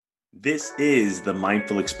This is the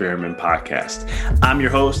Mindful Experiment Podcast. I'm your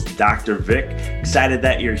host, Dr. Vic. Excited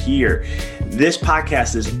that you're here. This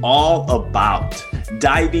podcast is all about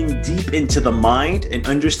diving deep into the mind and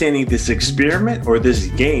understanding this experiment or this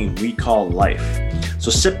game we call life. So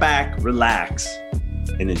sit back, relax,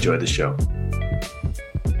 and enjoy the show.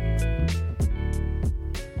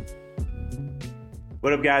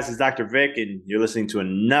 What up, guys? It's Dr. Vic, and you're listening to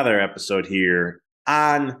another episode here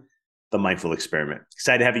on the Mindful Experiment.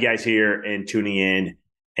 Excited to have you guys here and tuning in.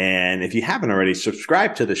 And if you haven't already,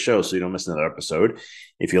 subscribe to the show so you don't miss another episode.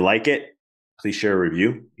 If you like it, please share a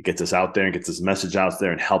review. It gets us out there and gets this message out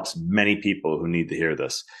there and helps many people who need to hear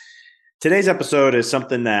this. Today's episode is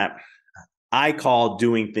something that I call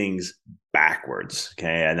doing things backwards.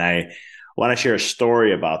 Okay. And I want to share a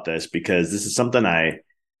story about this because this is something I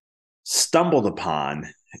stumbled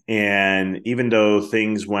upon. And even though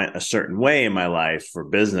things went a certain way in my life for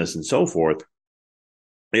business and so forth,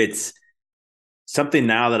 it's something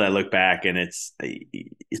now that I look back and it's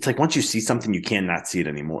like once you see something, you cannot see it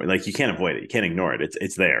anymore. Like you can't avoid it. You can't ignore it.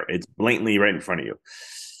 It's there. It's blatantly right in front of you.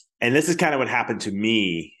 And this is kind of what happened to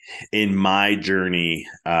me in my journey,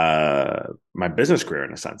 my business career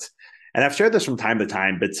in a sense. And I've shared this from time to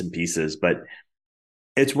time, bits and pieces, but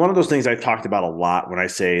it's one of those things I've talked about a lot when I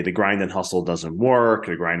say the grind and hustle doesn't work,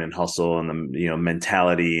 the grind and hustle and the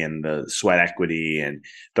mentality and the sweat equity and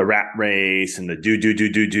the rat race and the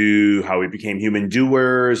do, how we became human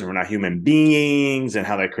doers and we're not human beings and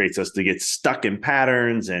how that creates us to get stuck in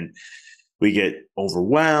patterns and we get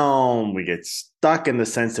overwhelmed. We get stuck in the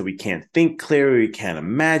sense that we can't think clearly, we can't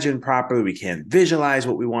imagine properly, we can't visualize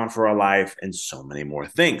what we want for our life and so many more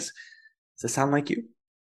things. Does that sound like you?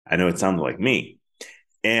 I know it sounded like me.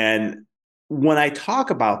 And when I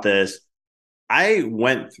talk about this, I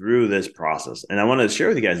went through this process and I want to share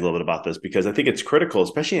with you guys a little bit about this because I think it's critical,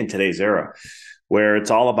 especially in today's era where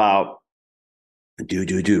it's all about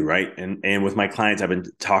do, right? And with my clients, I've been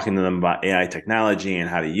talking to them about AI technology and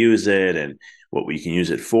how to use it and what we can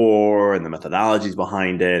use it for and the methodologies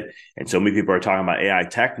behind it. And so many people are talking about AI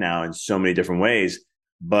tech now in so many different ways.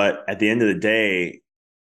 But at the end of the day,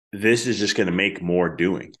 this is just going to make more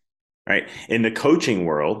doing. Right. In the coaching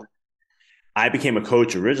world, I became a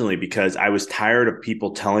coach originally because I was tired of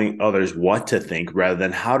people telling others what to think rather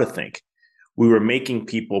than how to think. We were making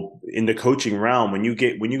people in the coaching realm, when you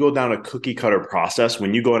go down a cookie cutter process,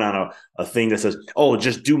 when you go down a thing that says, oh,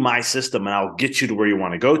 just do my system and I'll get you to where you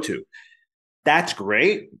want to go to. That's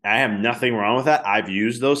great. I have nothing wrong with that. I've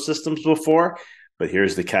used those systems before, but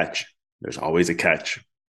here's the catch. There's always a catch.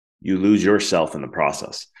 You lose yourself in the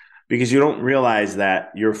process. Because you don't realize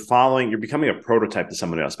that you're becoming a prototype to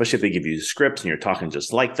somebody else, especially if they give you scripts and you're talking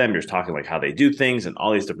just like them, you're talking like how they do things and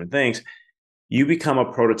all these different things. You become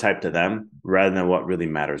a prototype to them rather than what really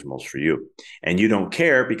matters most for you. And you don't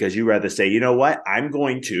care because you rather say, you know what, I'm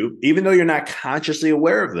going to, even though you're not consciously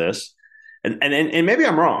aware of this, and maybe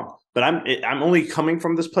I'm wrong, but I'm only coming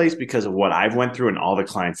from this place because of what I've went through and all the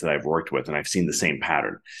clients that I've worked with, and I've seen the same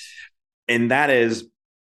pattern. And that is,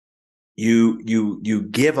 you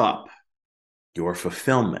give up your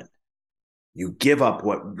fulfillment. You give up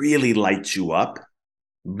what really lights you up.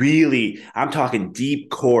 Really, I'm talking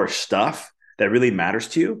deep core stuff that really matters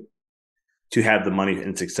to you to have the money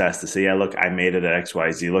and success to say, yeah, look, I made it at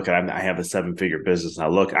XYZ. Look, I have a 7-figure business now.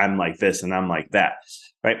 Look, I'm like this and I'm like that,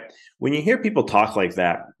 right? When you hear people talk like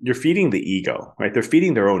that, you're feeding the ego, right? They're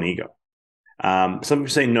feeding their own ego. Some people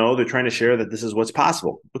say no, they're trying to share that this is what's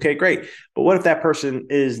possible. Okay, great. But what if that person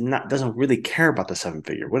doesn't really care about the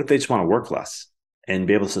 7-figure? What if they just want to work less and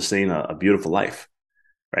be able to sustain a beautiful life,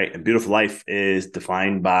 right? A beautiful life is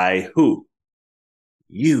defined by who?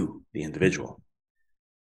 You, the individual.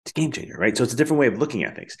 It's a game changer, right? So it's a different way of looking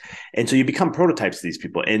at things. And so you become prototypes to these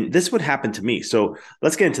people. And this would happen to me. So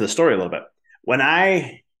let's get into the story a little bit. When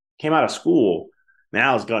I came out of school, man,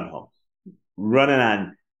 I was gung-ho, running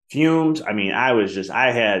on fumes. I mean,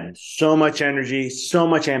 I had so much energy, so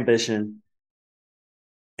much ambition,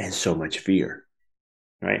 and so much fear,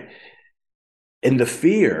 right? And the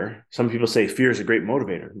fear, some people say fear is a great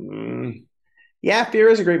motivator. Yeah, fear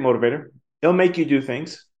is a great motivator. It'll make you do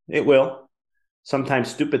things. It will.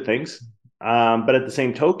 Sometimes stupid things. But at the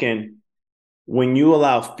same token, when you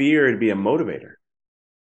allow fear to be a motivator,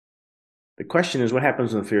 the question is what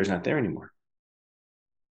happens when the fear is not there anymore?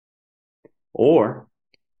 Or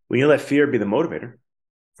when you let fear be the motivator,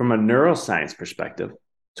 from a neuroscience perspective,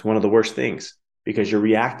 it's one of the worst things because you're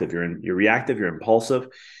reactive. You're reactive. You're impulsive.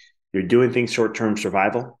 You're doing things short-term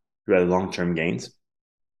survival rather than long-term gains.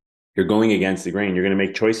 You're going against the grain. You're going to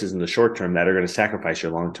make choices in the short term that are going to sacrifice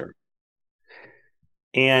your long term.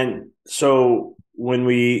 And so when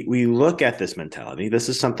we look at this mentality, this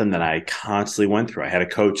is something that I constantly went through. I had a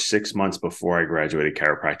coach 6 months before I graduated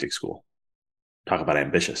chiropractic school. Talk about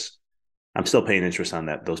ambitious. I'm still paying interest on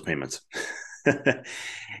those payments.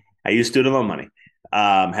 I used student loan money,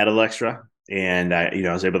 had a little extra, and I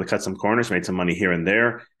was able to cut some corners, made some money here and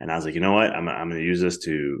there. And I was like, you know what, I'm going to use this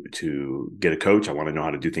to get a coach. I want to know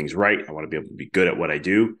how to do things right. I want to be able to be good at what I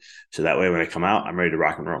do, so that way when I come out, I'm ready to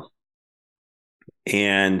rock and roll.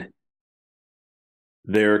 And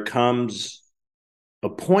there comes a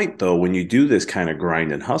point though when you do this kind of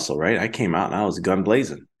grind and hustle, right? I came out and I was gun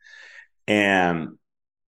blazing, and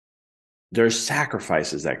there's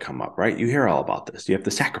sacrifices that come up, right? You hear all about this. You have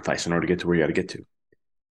to sacrifice in order to get to where you got to get to.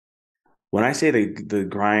 When I say the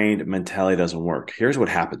grind mentality doesn't work, here's what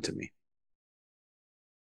happened to me.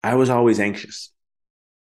 I was always anxious.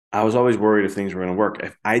 I was always worried if things were going to work.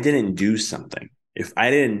 If I didn't do something, if I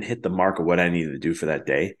didn't hit the mark of what I needed to do for that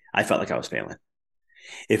day, I felt like I was failing.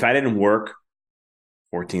 If I didn't work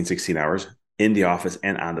 14, 16 hours in the office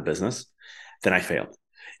and on the business, then I failed.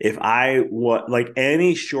 If I was like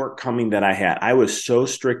any shortcoming that I had, I was so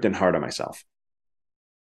strict and hard on myself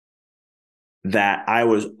that I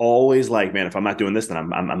was always like, man, if I'm not doing this, then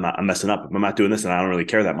I'm messing up. If I'm not doing this, then I don't really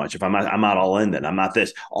care that much. If I'm not all in, then I'm not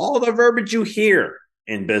this. All the verbiage you hear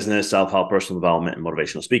in business, self-help, personal development, and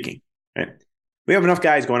motivational speaking. Right? We have enough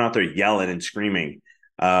guys going out there yelling and screaming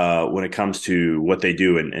when it comes to what they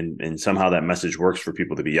do, and somehow that message works for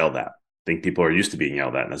people to be yelled at. I think people are used to being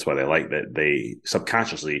yelled at, and that's why they like that. They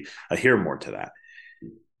subconsciously adhere more to that.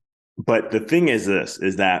 But the thing is this,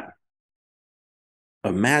 is that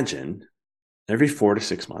imagine every 4 to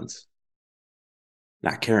 6 months,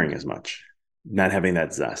 not caring as much, not having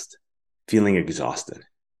that zest, feeling exhausted,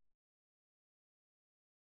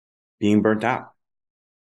 being burnt out,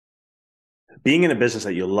 being in a business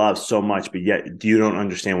that you love so much, but yet you don't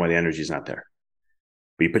understand why the energy is not there.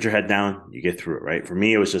 But you put your head down, you get through it, right? For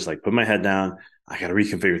me, it was just like, put my head down. I got to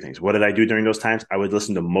reconfigure things. What did I do during those times? I would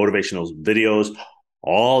listen to motivational videos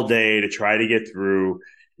all day to try to get through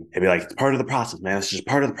and be like, it's part of the process, man. It's just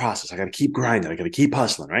part of the process. I got to keep grinding. I got to keep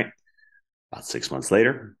hustling, right? About 6 months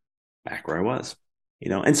later, back where I was,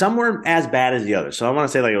 and some were as bad as the others. So I want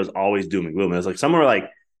to say like it was always doom and gloom. It was like some were like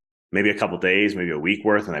maybe a couple days, maybe a week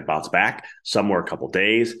worth, and I bounced back. Some were a couple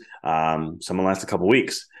days. Some will last a couple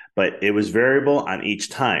weeks, but it was variable on each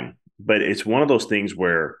time. But it's one of those things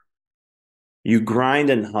where you grind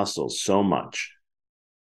and hustle so much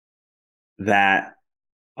that,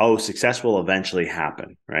 success will eventually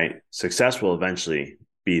happen, right? Success will eventually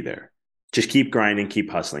be there. Just keep grinding, keep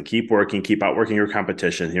hustling, keep working, keep outworking your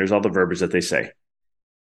competition. Here's all the verbiage that they say.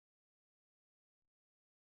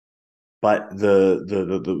 But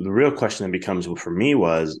the real question that becomes for me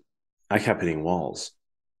was, I kept hitting walls.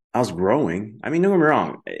 I was growing. I mean, don't get me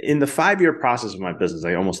wrong. In the 5-year process of my business,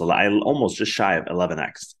 I almost just shy of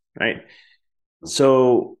 11x, right?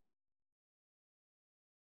 So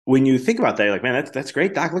when you think about that, you're like, man, that's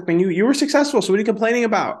great, Doc. Look, man, you were successful. So what are you complaining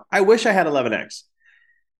about? I wish I had 11x.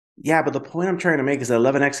 Yeah, but the point I'm trying to make is that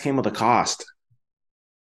 11x came with a cost.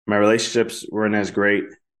 My relationships weren't as great.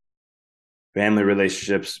 Family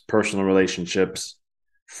relationships, personal relationships,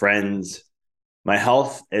 friends, my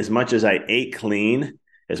health, as much as I ate clean,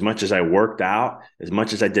 as much as I worked out, as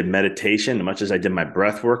much as I did meditation, as much as I did my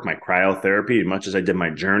breath work, my cryotherapy, as much as I did my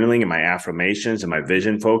journaling and my affirmations and my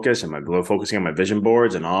vision focus and my focusing on my vision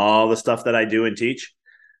boards and all the stuff that I do and teach.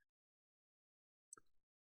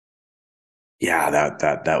 Yeah,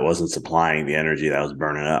 that wasn't supplying the energy that was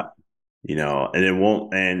burning up. And it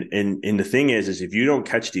won't. And the thing is if you don't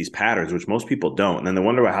catch these patterns, which most people don't, and then they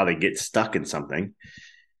wonder about how they get stuck in something,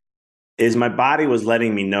 is my body was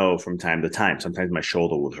letting me know from time to time. Sometimes my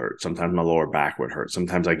shoulder would hurt. Sometimes my lower back would hurt.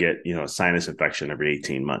 Sometimes I get, a sinus infection every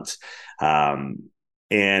 18 months. And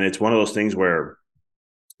it's one of those things where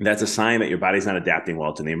that's a sign that your body's not adapting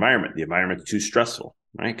well to the environment. The environment's too stressful,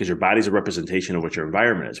 right? Because your body's a representation of what your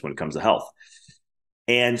environment is when it comes to health.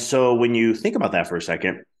 And so when you think about that for a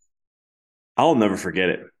second, I'll never forget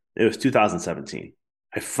it. It was 2017.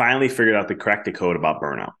 I finally figured out crack the code about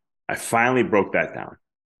burnout. I finally broke that down.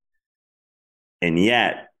 And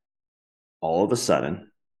yet, all of a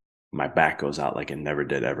sudden, my back goes out like it never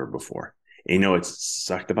did ever before. And what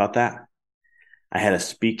sucked about that? I had a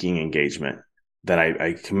speaking engagement that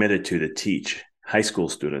I committed to teach high school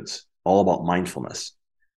students all about mindfulness.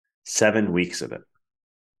 7 weeks of it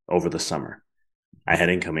over the summer. I had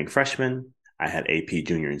incoming freshmen, I had AP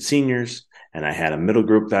junior and seniors, and I had a middle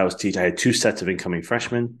group that I was teaching. I had 2 sets of incoming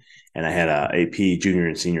freshmen, and I had a AP junior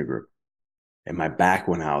and senior group. And my back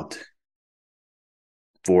went out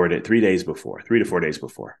 3 to 4 days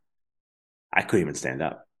before. I couldn't even stand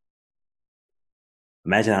up.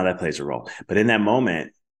 Imagine how that plays a role. But in that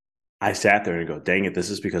moment, I sat there and go, dang it, this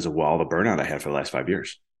is because of all the burnout I had for the last 5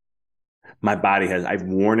 years. My body I've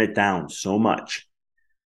worn it down so much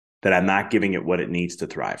that I'm not giving it what it needs to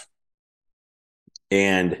thrive.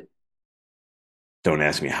 And don't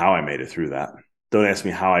ask me how I made it through that. Don't ask me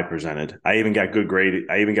how I presented. I even got good grade.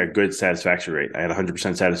 I even got good satisfaction rate. I had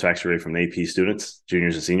 100% satisfaction rate from the AP students,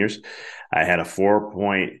 juniors and seniors. I had a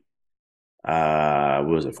 4.2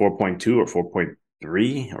 or 4.3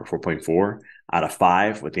 or 4.4 out of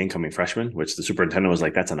 5 with the incoming freshmen, which the superintendent was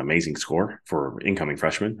like, that's an amazing score for incoming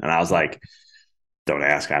freshmen. And I was like, don't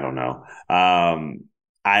ask, I don't know.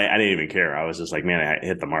 I didn't even care. I was just like, man, I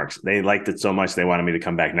hit the marks. They liked it so much they wanted me to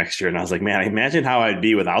come back next year. And I was like, man, imagine how I'd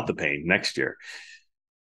be without the pain next year.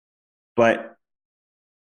 But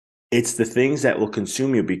it's the things that will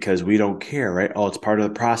consume you because we don't care, right? Oh, it's part of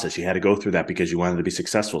the process. You had to go through that because you wanted to be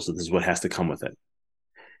successful. So this is what has to come with it.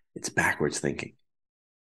 It's backwards thinking.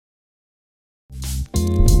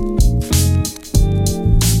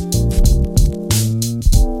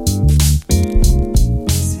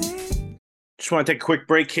 Just want to take a quick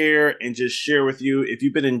break here and just share with you, if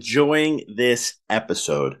you've been enjoying this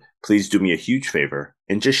episode, please do me a huge favor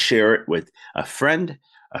and just share it with a friend,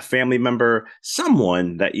 a family member,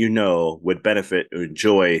 someone that you know would benefit or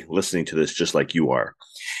enjoy listening to this just like you are.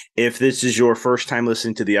 If this is your first time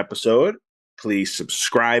listening to the episode, please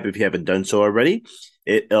subscribe if you haven't done so already.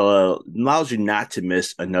 It allows you not to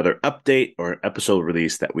miss another update or episode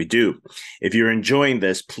release that we do. If you're enjoying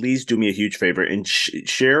this, please do me a huge favor and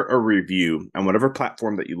share a review on whatever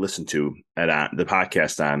platform that you listen to at the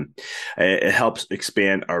podcast on. It helps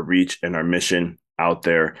expand our reach and our mission out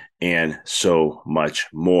there and so much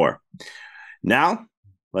more. Now,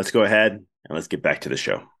 let's go ahead and let's get back to the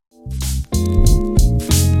show.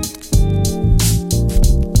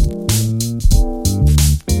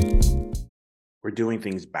 We're doing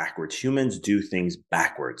things backwards. Humans do things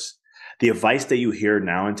backwards. The advice that you hear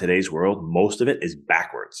now in today's world, most of it is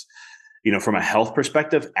backwards. From a health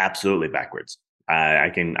perspective, absolutely backwards. I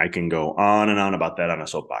can go on and on about that on a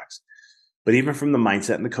soapbox. But even from the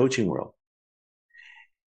mindset in the coaching world,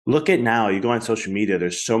 look at now, you go on social media,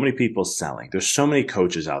 there's so many people selling. There's so many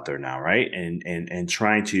coaches out there now, right? And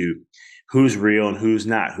trying to, who's real and who's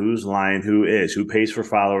not, who's lying, who is, who pays for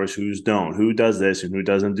followers, who's don't, who does this and who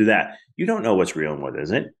doesn't do that. You don't know what's real and what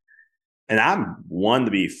isn't. And I'm one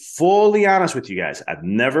to be fully honest with you guys. I've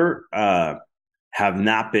never have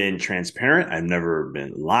not been transparent. I've never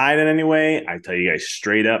been lied in any way. I tell you guys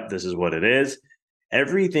straight up, this is what it is.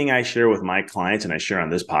 Everything I share with my clients and I share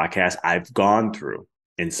on this podcast, I've gone through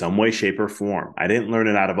in some way, shape, or form. I didn't learn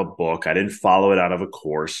it out of a book. I didn't follow it out of a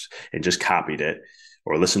course and just copied it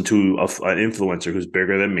or listen to an influencer who's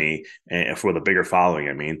bigger than me and for the bigger following,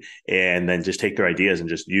 and then just take their ideas and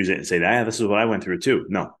just use it and say, this is what I went through too.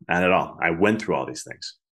 No, not at all. I went through all these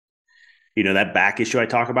things. That back issue I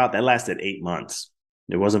talk about, that lasted 8 months.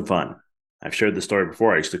 It wasn't fun. I've shared the story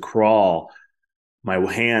before. I used to crawl my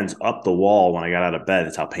hands up the wall when I got out of bed.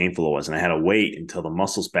 That's how painful it was. And I had to wait until the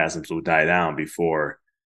muscle spasms would die down before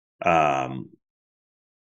I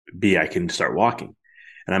can start walking.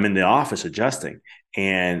 And I'm in the office adjusting,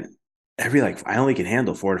 and I only can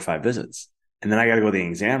handle 4 to 5 visits. And then I got to go to the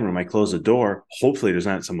exam room. I close the door. Hopefully there's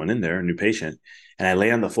not someone in there, a new patient. And I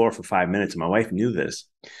lay on the floor for 5 minutes. And my wife knew this.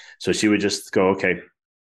 So she would just go, okay.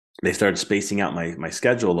 They started spacing out my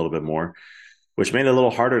schedule a little bit more, which made it a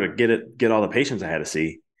little harder to get all the patients I had to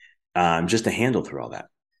see, just to handle through all that.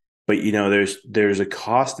 But there's a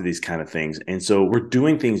cost to these kind of things, and so we're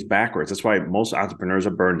doing things backwards. That's why most entrepreneurs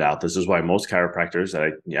are burned out. This is why most chiropractors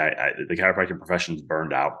the chiropractic profession is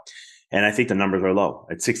burned out, and I think the numbers are low.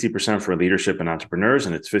 It's 60% for leadership and entrepreneurs,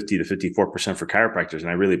 and it's 50 to 54% for chiropractors. And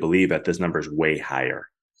I really believe that this number is way higher.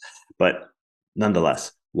 But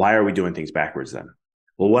nonetheless, why are we doing things backwards then?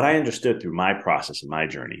 Well, what I understood through my process and my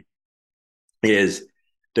journey is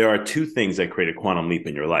there are 2 things that create a quantum leap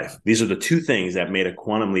in your life. These are the 2 things that made a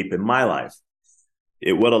quantum leap in my life.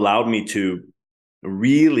 What allowed me to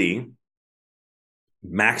really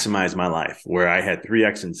maximize my life, where I had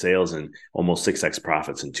 3x in sales and almost 6x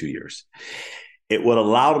profits in 2 years. It would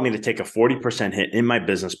allow me to take a 40% hit in my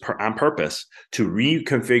business on purpose to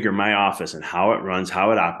reconfigure my office and how it runs,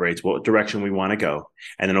 how it operates, what direction we want to go.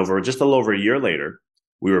 And then just a little over a year later,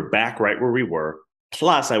 we were back right where we were.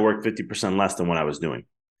 Plus, I worked 50% less than what I was doing.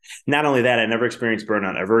 Not only that, I never experienced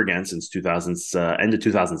burnout ever again since end of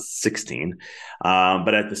 2016.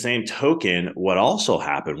 But at the same token, what also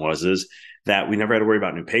happened is that we never had to worry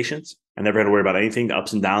about new patients. I never had to worry about anything, the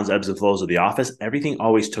ups and downs, ebbs and flows of the office. Everything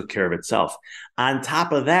always took care of itself. On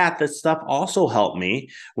top of that, this stuff also helped me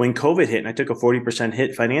when COVID hit and I took a 40%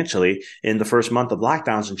 hit financially in the first month of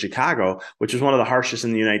lockdowns in Chicago, which was one of the harshest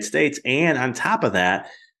in the United States. And on top of that,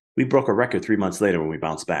 we broke a record 3 months later when we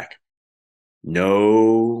bounced back.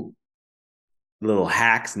 No little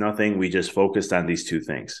hacks, nothing. We just focused on these two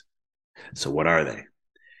things. So what are they?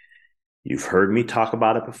 You've heard me talk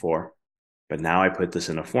about it before, but now I put this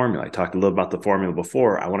in a formula. I talked a little about the formula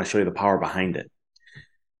before. I want to show you the power behind it.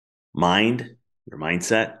 Mind, your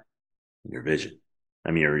mindset, your vision.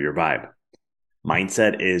 Your vibe.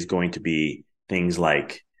 Mindset is going to be things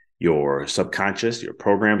like your subconscious, your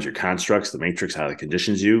programs, your constructs, the matrix, how it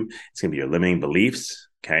conditions you. It's going to be your limiting beliefs.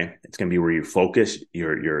 Okay. It's going to be where you focus,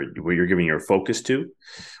 where you're giving your focus to,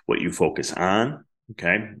 what you focus on.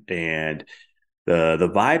 Okay. And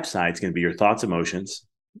the vibe side is going to be your thoughts, emotions.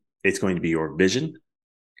 It's going to be your vision.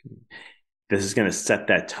 This is going to set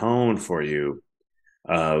that tone for you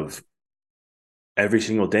of every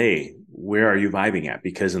single day. Where are you vibing at?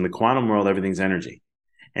 Because in the quantum world, everything's energy.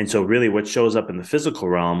 And so really what shows up in the physical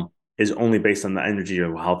realm is only based on the energy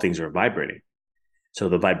of how things are vibrating. So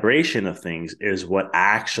the vibration of things is what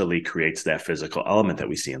actually creates that physical element that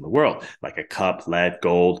we see in the world, like a cup, lead,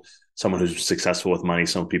 gold, someone who's successful with money.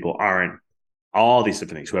 Some people aren't. All these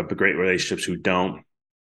different things, who have great relationships, who don't.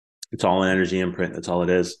 It's all an energy imprint. That's all it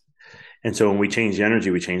is. And so when we change the energy,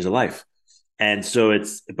 we change the life. And so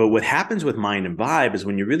but what happens with mind and vibe is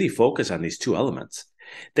when you really focus on these two elements,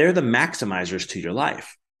 they're the maximizers to your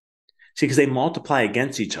life. See, because they multiply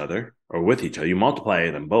against each other or with each other. You multiply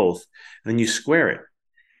them both, and then you square it.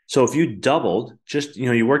 So if you doubled,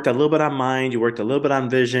 you worked a little bit on mind, you worked a little bit on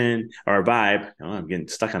vision or vibe. Oh, I'm getting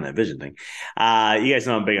stuck on that vision thing. You guys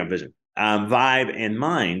know I'm big on vision. Vibe and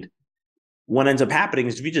mind. What ends up happening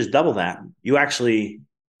is if you just double that, you actually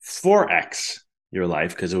 4x your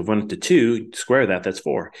life, because if we went to 2, square that, that's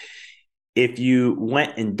 4. If you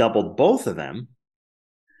went and doubled both of them,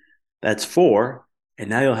 that's 4. And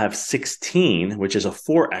now you'll have 16, which is a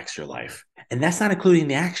 4x your life. And that's not including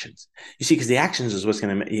the actions. You see, because the actions is what's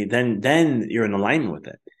going to, then you're in alignment with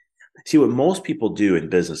it. See, what most people do in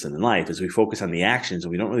business and in life is we focus on the actions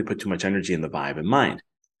and we don't really put too much energy in the vibe and mind.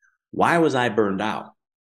 Why was I burned out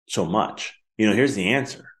so much? Here's the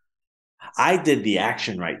answer. I did the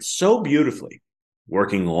action right so beautifully,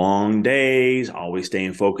 working long days, always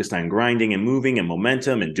staying focused on grinding and moving and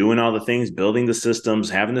momentum and doing all the things, building the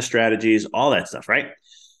systems, having the strategies, all that stuff, right?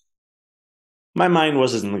 My mind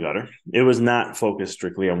wasn't in the gutter. It was not focused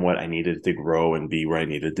strictly on what I needed to grow and be where I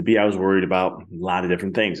needed to be. I was worried about a lot of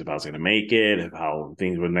different things, if I was going to make it, if how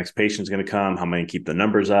things with the next patient's going to come, how am I going to keep the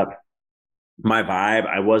numbers up. My vibe,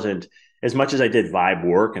 I wasn't, as much as I did vibe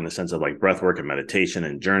work in the sense of like breath work and meditation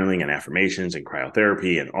and journaling and affirmations and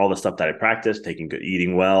cryotherapy and all the stuff that I practiced, taking good,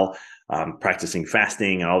 eating well, practicing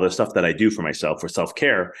fasting and all the stuff that I do for myself for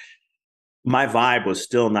self-care, my vibe was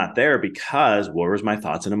still not there because where was my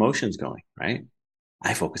thoughts and emotions going, right?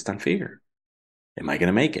 I focused on fear. Am I going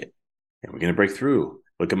to make it? Am I going to break through?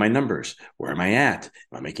 Look at my numbers. Where am I at?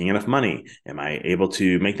 Am I making enough money? Am I able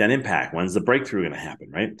to make that impact? When's the breakthrough going to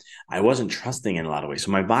happen, right? I wasn't trusting in a lot of ways.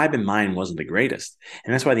 So my vibe and mind wasn't the greatest.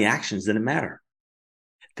 And that's why the actions didn't matter.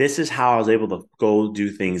 This is how I was able to go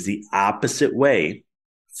do things the opposite way,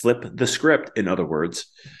 flip the script, in other words.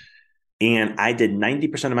 And I did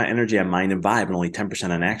 90% of my energy on mind and vibe and only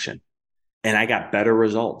 10% on action. And I got better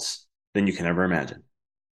results than you can ever imagine.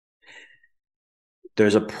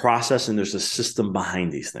 There's a process and there's a system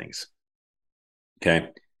behind these things. Okay.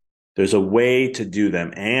 There's a way to do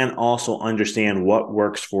them and also understand what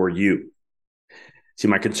works for you. See,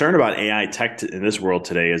 my concern about AI tech in this world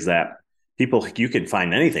today is that you can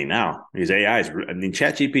find anything now. These AIs,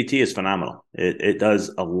 ChatGPT is phenomenal. It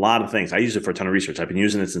does a lot of things. I use it for a ton of research. I've been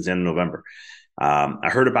using it since the end of November. I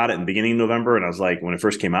heard about it in the beginning of November, and I was like, when it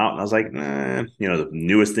first came out, and I was like, the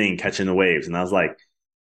newest thing catching the waves. And I was like,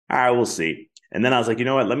 all right, we'll see. And then I was like, you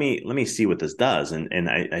know what? Let me see what this does. And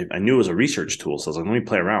I knew it was a research tool. So I was like, let me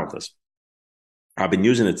play around with this. I've been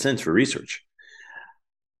using it since for research.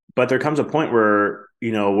 But there comes a point where,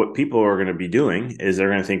 what people are going to be doing is they're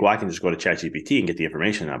going to think, well, I can just go to ChatGPT and get the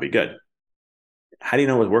information and I'll be good. How do you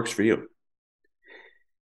know what works for you?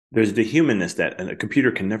 There's the humanness that a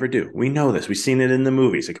computer can never do. We know this. We've seen it in the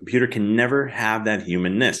movies. A computer can never have that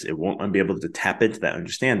humanness. It won't be able to tap into that,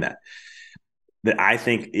 understand that. that I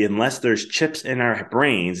think unless there's chips in our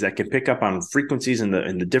brains that can pick up on frequencies and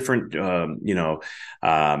the different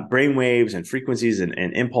brain waves and frequencies and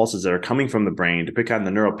impulses that are coming from the brain to pick on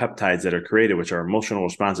the neuropeptides that are created, which are emotional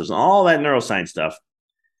responses, and all that neuroscience stuff.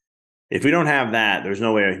 If we don't have that, there's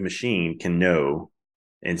no way a machine can know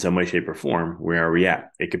in some way, shape, or form where are we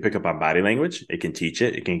at. It can pick up on body language. It can teach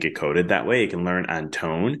it. It can get coded that way. It can learn on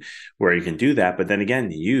tone where you can do that. But then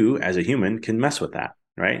again, you as a human can mess with that,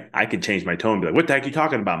 right? I could change my tone and be like, what the heck are you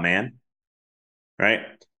talking about, man? Right?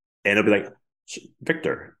 And it'll be like,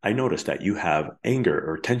 Victor, I noticed that you have anger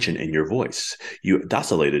or tension in your voice. You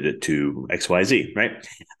docilated it to XYZ, right?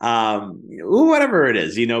 Whatever it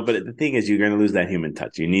is, but the thing is, you're going to lose that human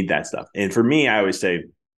touch. You need that stuff. And for me, I always say,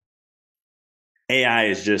 AI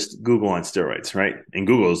is just Google on steroids, right? And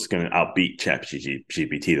Google's going to outbeat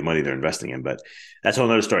ChatGPT, the money they're investing in. But that's a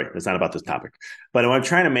whole other story. It's not about this topic. But what I'm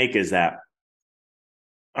trying to make is that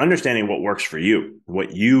understanding what works for you,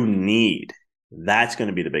 what you need, that's going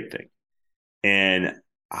to be the big thing. And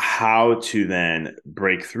how to then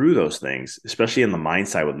break through those things, especially in the mind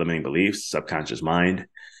side with limiting beliefs, subconscious mind.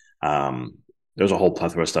 There's a whole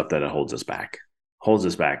plethora of stuff that holds us back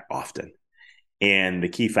often. And the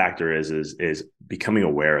key factor is becoming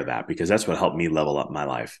aware of that, because that's what helped me level up my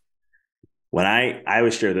life. When I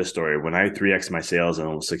always share this story, when I 3x my sales and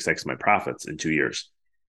almost 6x my profits in 2 years,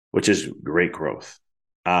 which is great growth.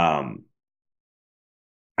 I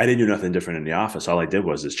didn't do nothing different in the office. All I did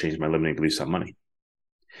was change my limiting beliefs on money.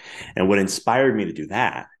 And what inspired me to do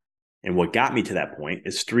that, and what got me to that point,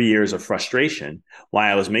 is 3 years of frustration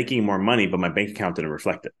while I was making more money, but my bank account didn't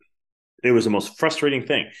reflect it. It was the most frustrating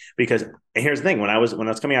thing, because, and here's the thing, when I was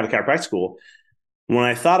coming out of chiropractic school, when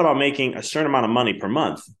I thought about making a certain amount of money per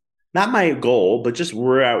month, not my goal, but just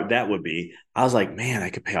where that would be, I was like, man,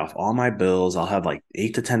 I could pay off all my bills. I'll have like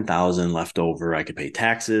 8 to 10,000 left over. I could pay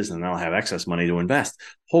taxes, and then I'll have excess money to invest.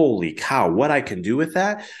 Holy cow, what I can do with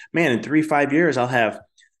that, man! In 3-5 years, I'll have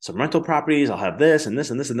some rental properties. I'll have this and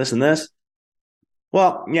this and this and this and this.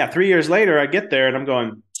 Well, yeah, 3 years later, I get there and I'm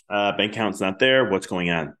going, bank account's not there. What's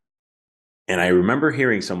going on? And I remember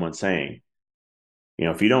hearing someone saying,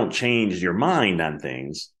 if you don't change your mind on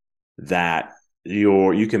things, that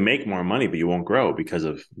you can make more money, but you won't grow because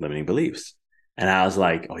of limiting beliefs. And I was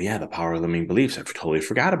like, oh yeah, the power of limiting beliefs. I totally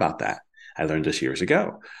forgot about that. I learned this years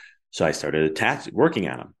ago. So I started working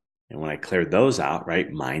on them. And when I cleared those out,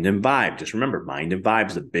 right, mind and vibe, just remember, mind and vibe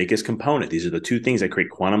is the biggest component. These are the two things that create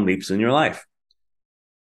quantum leaps in your life.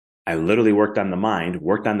 I literally worked on the mind,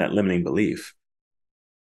 worked on that limiting belief,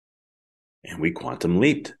 and we quantum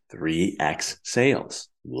leaped 3x sales.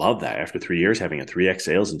 Love that. After 3 years, having a 3x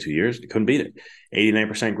sales in 2 years, you couldn't beat it.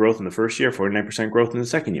 89% growth in the first year, 49% growth in the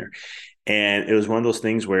second year. And it was one of those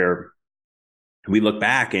things where we look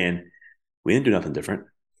back and we didn't do nothing different.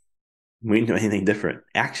 We didn't do anything different.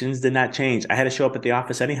 Actions did not change. I had to show up at the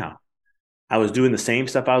office anyhow. I was doing the same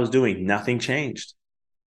stuff I was doing. Nothing changed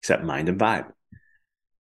except mind and vibe.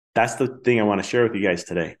 That's the thing I want to share with you guys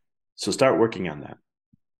today. So start working on that.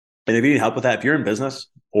 And if you need help with that, if you're in business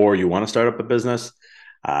or you want to start up a business,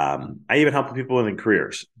 I even help people in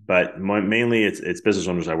careers, but mainly it's business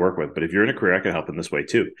owners I work with. But if you're in a career, I can help in this way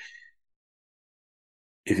too.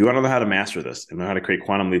 If you want to know how to master this and know how to create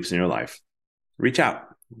quantum leaps in your life, reach out.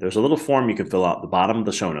 There's a little form you can fill out at the bottom of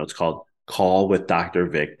the show notes called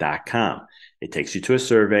callwithdrvic.com. It takes you to a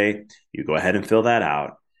survey. You go ahead and fill that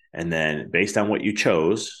out. And then based on what you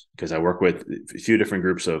chose, because I work with a few different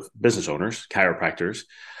groups of business owners, chiropractors,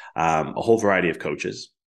 a whole variety of coaches,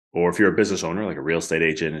 or if you're a business owner, like a real estate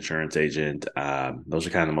agent, insurance agent, those are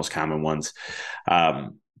kind of the most common ones.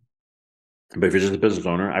 But if you're just a business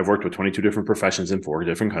owner, I've worked with 22 different professions in 4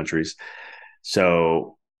 different countries.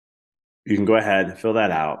 So you can go ahead and fill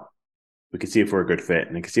that out. We can see if we're a good fit,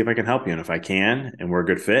 and I can see if I can help you. And if I can, and we're a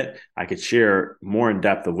good fit, I could share more in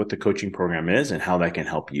depth of what the coaching program is and how that can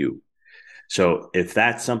help you. So if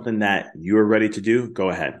that's something that you're ready to do, go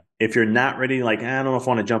ahead. If you're not ready, like, I don't know if I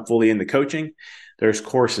want to jump fully into coaching, there's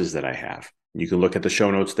courses that I have. You can look at the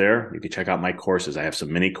show notes there. You can check out my courses. I have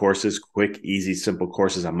some mini courses, quick, easy, simple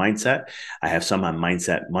courses on mindset. I have some on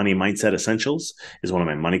mindset, money mindset essentials is one of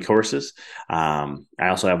my money courses. I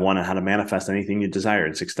also have one on how to manifest anything you desire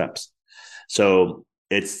in 6 steps. So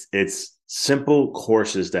it's simple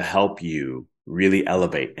courses to help you really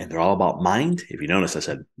elevate, and they're all about mind. If you notice, I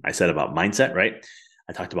said about mindset, right?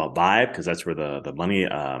 I talked about vibe because that's where the money,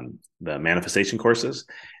 the manifestation course is.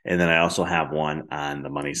 And then I also have one on the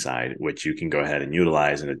money side, which you can go ahead and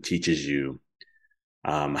utilize. And it teaches you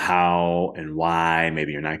how and why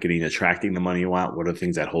maybe you're not attracting the money you want. What are the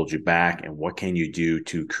things that hold you back? And what can you do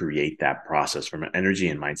to create that process from an energy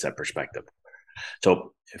and mindset perspective?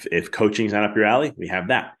 So if coaching's not up your alley, we have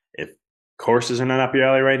that. If courses are not up your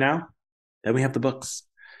alley right now, then we have the books.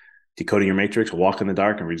 Decoding Your Matrix, Walk in the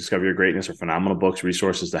Dark, and Rediscover Your Greatness are phenomenal books,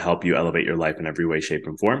 resources to help you elevate your life in every way, shape,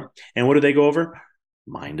 and form. And what do they go over?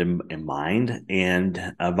 Mind and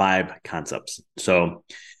vibe concepts. So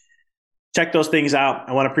check those things out.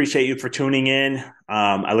 I want to appreciate you for tuning in.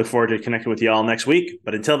 I look forward to connecting with you all next week.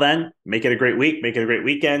 But until then, make it a great week. Make it a great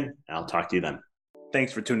weekend. And I'll talk to you then.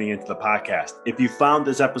 Thanks for tuning into the podcast. If you found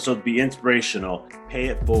this episode to be inspirational, pay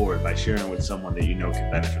it forward by sharing with someone that you know can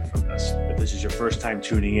benefit from this. If this is your first time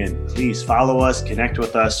tuning in, please follow us, connect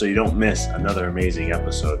with us so you don't miss another amazing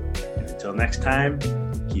episode. And until next time,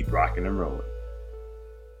 keep rocking and rolling.